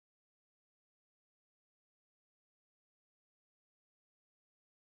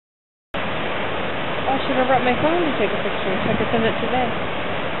should have brought my phone to take a picture so I could send it today.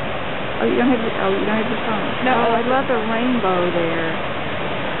 Oh, you don't have your phone? No. Oh, I love the rainbow there.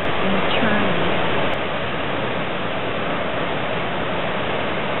 And the churning.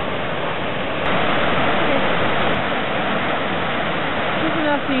 Just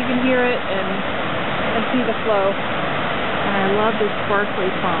enough so you can hear it and see the flow. And I love this sparkly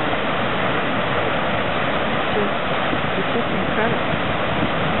foam. It's just incredible.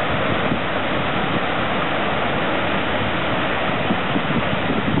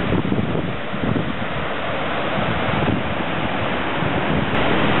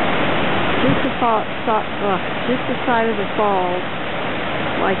 Just the side of the falls,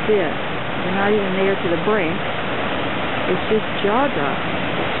 like this. You're not even there to the brink. It's just jaw-dropping.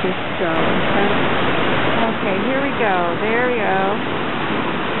 It's just so incredible. Okay, here we go. There we go.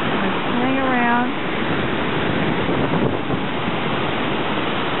 I'm going to swing around.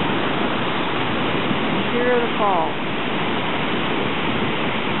 And here are the falls.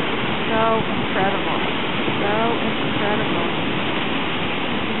 So incredible. So incredible.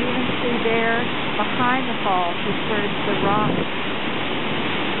 You can even see there behind the falls is where the rock and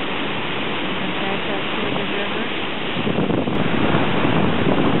back up to the river.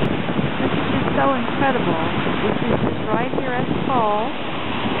 This is just so incredible. This is just right here at the falls.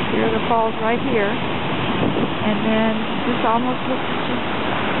 Here are the falls right here. And then this almost looks just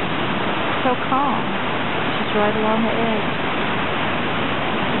so calm. Just right along the edge.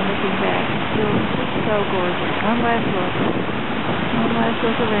 And looking back, it's still just so gorgeous. One last look. One last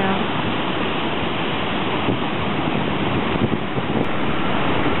look around.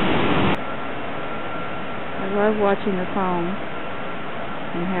 I love watching the foam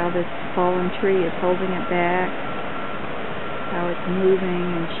and how this fallen tree is holding it back, how it's moving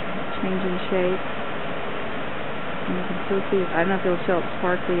and changing shape. And you can still see it. I don't know if it'll show up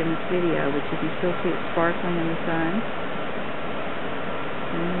sparkly in this video, but you can still see it sparkling in the sun.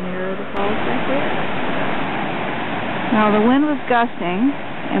 And there are the falls back there. Now the wind was gusting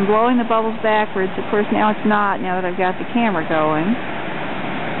and blowing the bubbles backwards. Of course now it's not, now that I've got the camera going.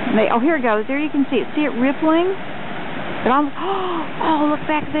 Oh, here it goes. There you can see it. See it rippling? It almost, oh, look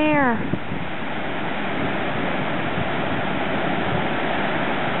back there.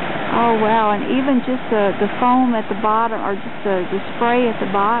 Oh, wow. And even just the foam at the bottom, or just the spray at the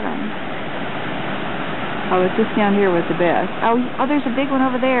bottom. Oh, it's just down here was the best. Oh, there's a big one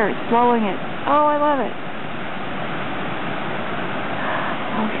over there. It's blowing it. Oh, I love it.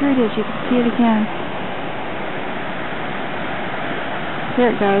 Oh, here it is. You can see it again. There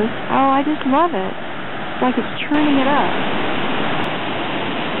it goes. Oh, I just love it. It's like it's churning it up.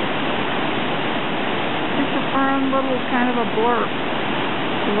 Just a fun little kind of a blurb.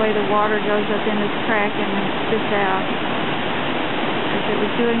 The way the water goes up in this crack and then it spits out. If it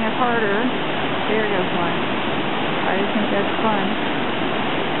was doing it harder, there goes one. I just think that's fun.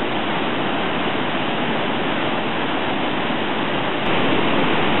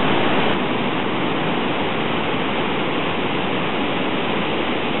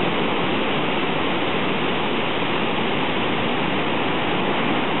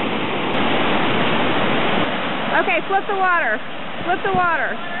 Okay, flip the water. Flip the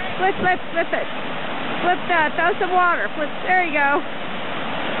water. Flip it. Flip that. Throw some water. Flip. There you go.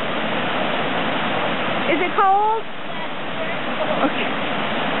 Is it cold? Okay.